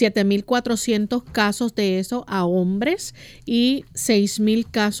 7.400 casos de eso a hombres y 6.000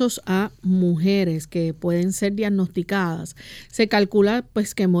 casos a mujeres que pueden ser diagnosticadas. Se calcula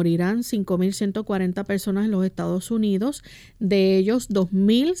pues que morirán 5.140 personas en los Estados Unidos, de ellos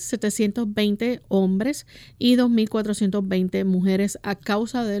 2.720 hombres y 2.420 mujeres a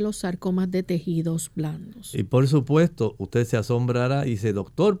causa de los sarcomas de tejidos blandos. Y por supuesto, usted se asombrará y dice,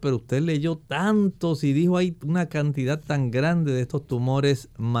 doctor, pero usted leyó tantos y dijo hay una cantidad tan grande de estos tumores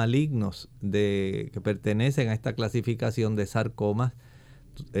malignos que pertenecen a esta clasificación de sarcomas,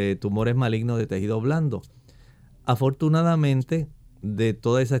 tumores malignos de tejido blando. Afortunadamente, de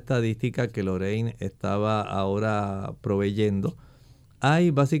toda esa estadística que Lorraine estaba ahora proveyendo, hay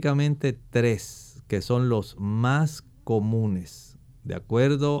básicamente 3 que son los más comunes. De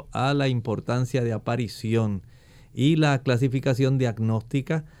acuerdo a la importancia de aparición y la clasificación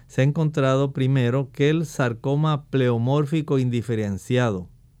diagnóstica, se ha encontrado primero que el sarcoma pleomórfico indiferenciado,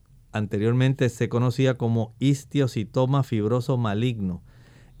 anteriormente se conocía como histiocitoma fibroso maligno,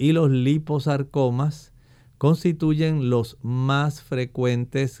 y los liposarcomas constituyen los más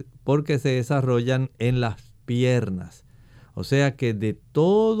frecuentes porque se desarrollan en las piernas. O sea que de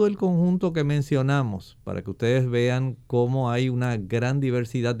todo el conjunto que mencionamos, para que ustedes vean cómo hay una gran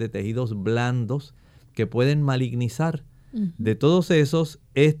diversidad de tejidos blandos que pueden malignizar, de todos esos,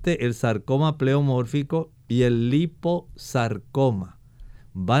 el sarcoma pleomórfico y el liposarcoma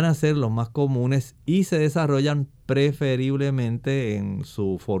van a ser los más comunes y se desarrollan preferiblemente en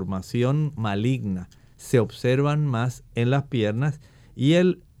su formación maligna. Se observan más en las piernas y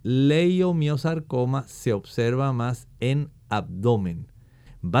el leiomiosarcoma se observa más en abdomen.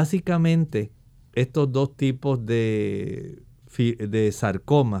 Básicamente, estos 2 tipos de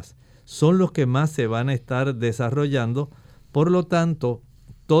sarcomas son los que más se van a estar desarrollando. Por lo tanto,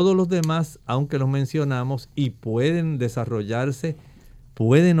 todos los demás, aunque los mencionamos y pueden desarrollarse,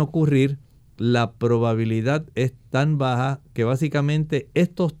 pueden ocurrir, la probabilidad es tan baja que básicamente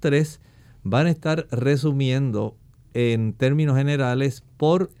estos 3 van a estar resumiendo en términos generales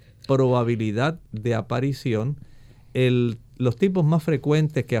por probabilidad de aparición. Los tipos más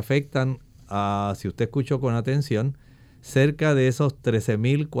frecuentes que afectan a, si usted escuchó con atención, cerca de esos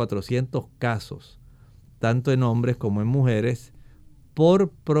 13.400 casos, tanto en hombres como en mujeres, por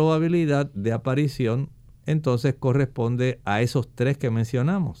probabilidad de aparición, entonces corresponde a esos 3 que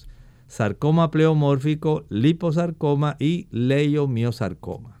mencionamos: sarcoma pleomórfico, liposarcoma y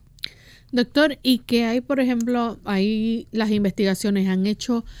leiomiosarcoma. Doctor, ¿y qué hay, por ejemplo, ahí las investigaciones han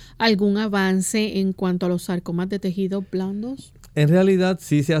hecho algún avance en cuanto a los sarcomas de tejidos blandos? En realidad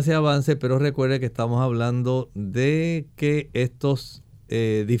sí se hace avance, pero recuerde que estamos hablando de que estos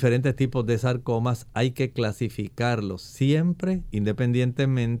diferentes tipos de sarcomas hay que clasificarlos siempre,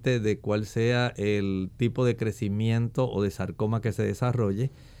 independientemente de cuál sea el tipo de crecimiento o de sarcoma que se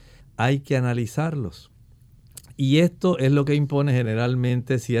desarrolle, hay que analizarlos. Y esto es lo que impone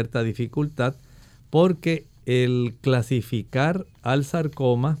generalmente cierta dificultad, porque el clasificar al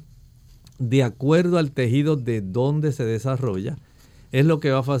sarcoma de acuerdo al tejido de donde se desarrolla es lo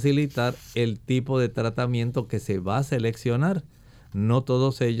que va a facilitar el tipo de tratamiento que se va a seleccionar. No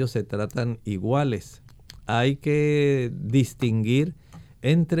todos ellos se tratan iguales. Hay que distinguir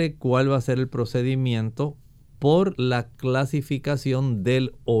entre cuál va a ser el procedimiento por la clasificación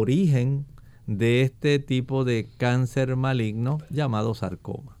del origen de este tipo de cáncer maligno llamado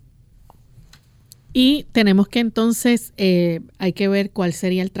sarcoma. Y tenemos que entonces, hay que ver cuál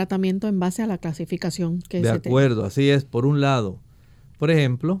sería el tratamiento en base a la clasificación que se tenga. De acuerdo, así es. Por un lado, por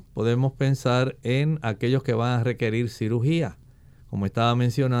ejemplo, podemos pensar en aquellos que van a requerir cirugía. Como estaba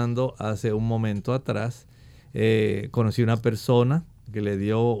mencionando hace un momento atrás, conocí una persona que le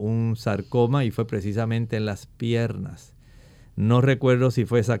dio un sarcoma y fue precisamente en las piernas. No recuerdo si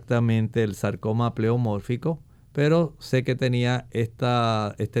fue exactamente el sarcoma pleomórfico, pero sé que tenía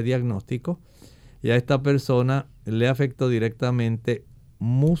este diagnóstico. Y a esta persona le afectó directamente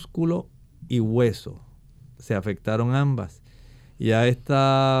músculo y hueso. Se afectaron ambas. Y a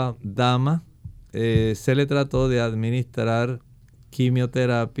esta dama se le trató de administrar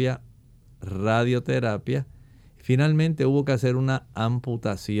quimioterapia, radioterapia. Finalmente hubo que hacer una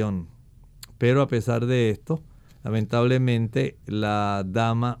amputación. Pero a pesar de esto, lamentablemente la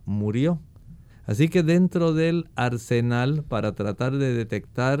dama murió. Así que dentro del arsenal para tratar de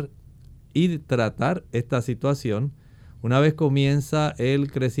detectar y tratar esta situación, una vez comienza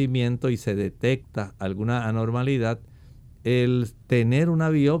el crecimiento y se detecta alguna anormalidad, el tener una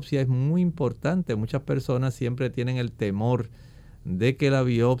biopsia es muy importante. Muchas personas siempre tienen el temor de que la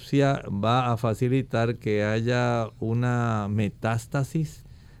biopsia va a facilitar que haya una metástasis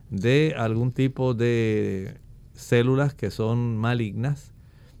de algún tipo de células que son malignas.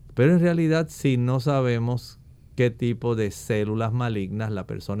 Pero en realidad, si no sabemos qué tipo de células malignas la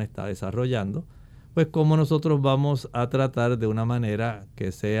persona está desarrollando, pues cómo nosotros vamos a tratar de una manera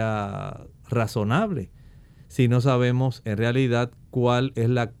que sea razonable si no sabemos en realidad cuál es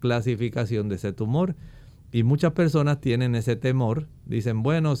la clasificación de ese tumor. Y muchas personas tienen ese temor. Dicen,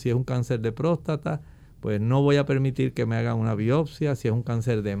 bueno, si es un cáncer de próstata, pues no voy a permitir que me hagan una biopsia. Si es un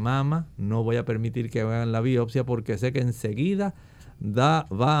cáncer de mama, no voy a permitir que me hagan la biopsia porque sé que enseguida va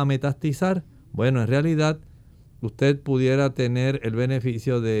a metastizar. Bueno, en realidad usted pudiera tener el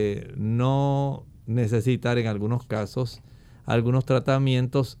beneficio de no necesitar en algunos casos algunos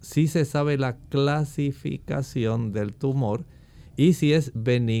tratamientos si se sabe la clasificación del tumor y si es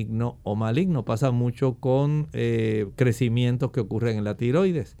benigno o maligno. Pasa mucho con crecimientos que ocurren en la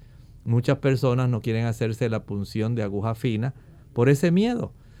tiroides. Muchas personas no quieren hacerse la punción de aguja fina por ese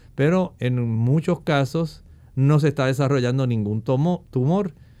miedo, pero en muchos casos no se está desarrollando ningún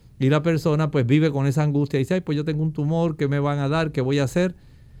tumor y la persona pues vive con esa angustia y dice, ay, pues yo tengo un tumor, ¿qué me van a dar? ¿Qué voy a hacer?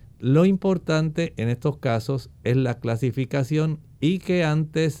 Lo importante en estos casos es la clasificación y que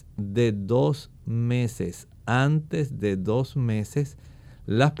antes de 2 meses,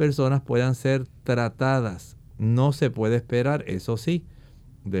 las personas puedan ser tratadas. No se puede esperar, eso sí,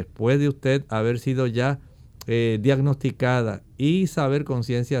 después de usted haber sido ya diagnosticada y saber con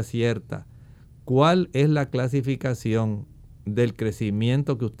ciencia cierta cuál es la clasificación del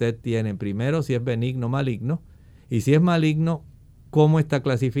crecimiento que usted tiene. Primero, si es benigno o maligno, y si es maligno, ¿cómo está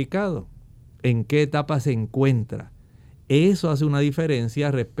clasificado? ¿En qué etapa se encuentra? Eso hace una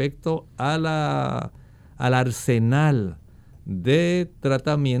diferencia respecto al arsenal de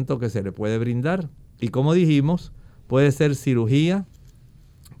tratamiento que se le puede brindar. Y como dijimos, puede ser cirugía,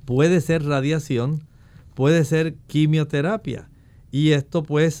 puede ser radiación, puede ser quimioterapia. Y esto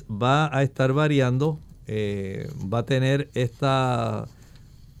pues va a estar variando, va a tener esta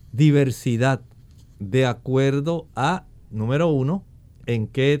diversidad de acuerdo a, número 1, en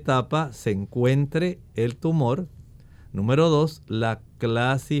qué etapa se encuentre el tumor. Número 2, la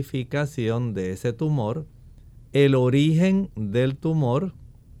clasificación de ese tumor, el origen del tumor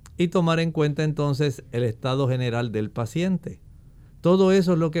y tomar en cuenta entonces el estado general del paciente. Todo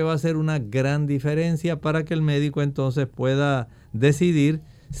eso es lo que va a hacer una gran diferencia para que el médico entonces pueda decidir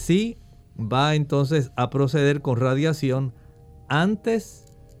si va entonces a proceder con radiación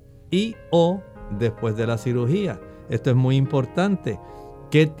antes y o después de la cirugía. Esto es muy importante.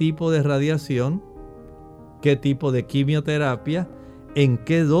 ¿Qué tipo de radiación? ¿Qué tipo de quimioterapia? ¿En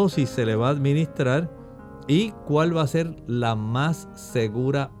qué dosis se le va a administrar? ¿Y cuál va a ser la más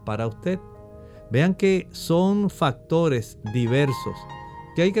segura para usted? Vean que son factores diversos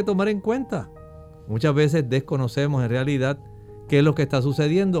que hay que tomar en cuenta. Muchas veces desconocemos en realidad qué es lo que está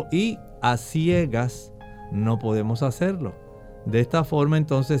sucediendo y a ciegas no podemos hacerlo. De esta forma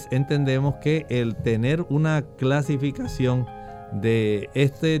entonces entendemos que el tener una clasificación de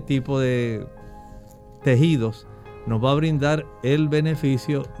este tipo de tejidos nos va a brindar el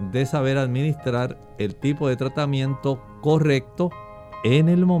beneficio de saber administrar el tipo de tratamiento correcto en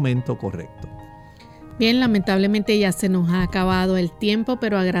el momento correcto. Bien, lamentablemente ya se nos ha acabado el tiempo,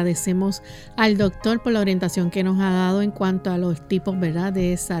 pero agradecemos al doctor por la orientación que nos ha dado en cuanto a los tipos, ¿verdad?,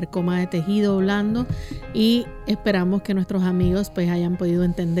 de sarcoma de tejido blando, y esperamos que nuestros amigos pues hayan podido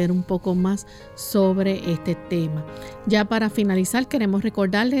entender un poco más sobre este tema. Ya para finalizar, queremos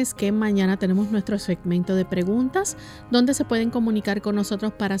recordarles que mañana tenemos nuestro segmento de preguntas donde se pueden comunicar con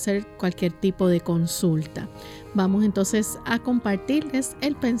nosotros para hacer cualquier tipo de consulta. Vamos entonces a compartirles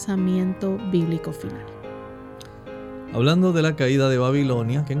el pensamiento bíblico final. Hablando de la caída de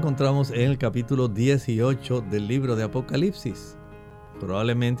Babilonia, que encontramos en el capítulo 18 del libro de Apocalipsis.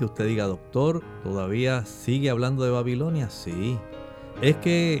 Probablemente usted diga, doctor, ¿todavía sigue hablando de Babilonia? Sí, es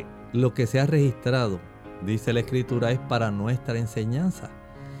que lo que se ha registrado, dice la Escritura, es para nuestra enseñanza.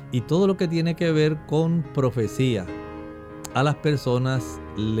 Y todo lo que tiene que ver con profecía, a las personas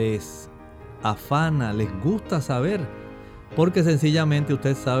les afana, les gusta saber, porque sencillamente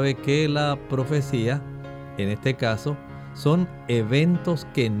usted sabe que la profecía, en este caso, son eventos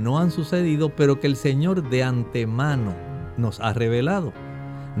que no han sucedido, pero que el Señor de antemano nos ha revelado.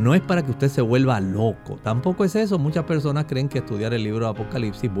 no es para que usted se vuelva loco. Tampoco es eso. Muchas personas creen que estudiar el libro de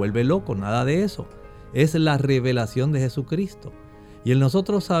Apocalipsis vuelve loco. Nada de eso. Es la revelación de Jesucristo. Y el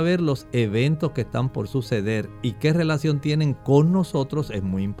nosotros saber los eventos que están por suceder y qué relación tienen con nosotros es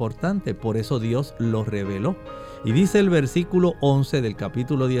muy importante. Por eso Dios los reveló. Y dice el versículo 11 del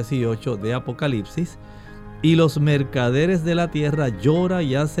capítulo 18 de Apocalipsis: y los mercaderes de la tierra lloran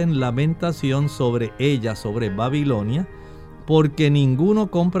y hacen lamentación sobre ella, sobre Babilonia, porque ninguno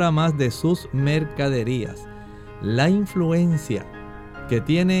compra más de sus mercaderías. La influencia que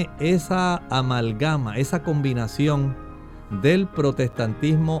tiene esa amalgama, esa combinación del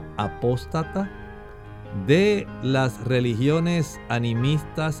protestantismo apóstata, de las religiones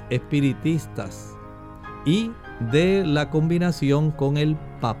animistas, espiritistas y de la combinación con el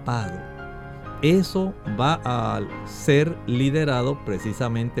papado. Eso va a ser liderado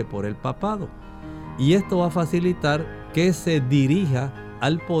precisamente por el papado. Y esto va a facilitar que se dirija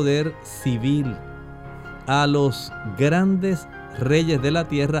al poder civil, a los grandes reyes de la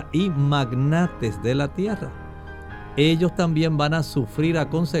tierra y magnates de la tierra. Ellos también van a sufrir a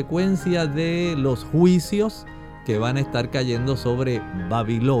consecuencia de los juicios que van a estar cayendo sobre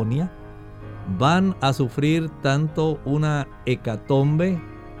Babilonia. Van a sufrir tanto una hecatombe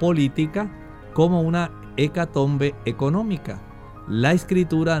política como una hecatombe económica. La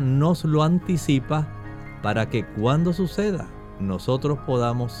Escritura nos lo anticipa para que cuando suceda nosotros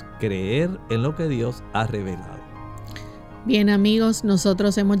podamos creer en lo que Dios ha revelado. Bien, amigos,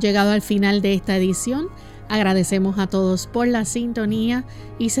 nosotros hemos llegado al final de esta edición. Agradecemos a todos por la sintonía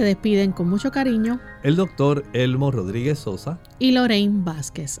y se despiden con mucho cariño el doctor Elmo Rodriguez Sosa y Lorraine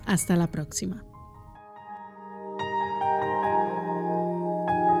Vázquez. Hasta la próxima.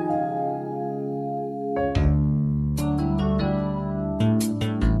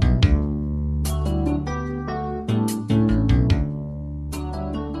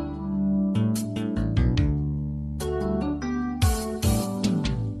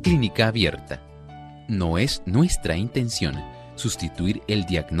 Clínica Abierta. No es nuestra intención sustituir el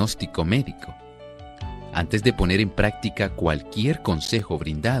diagnóstico médico. Antes de poner en práctica cualquier consejo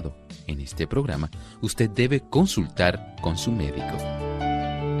brindado en este programa, usted debe consultar con su médico.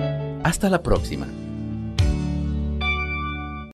 Hasta la próxima.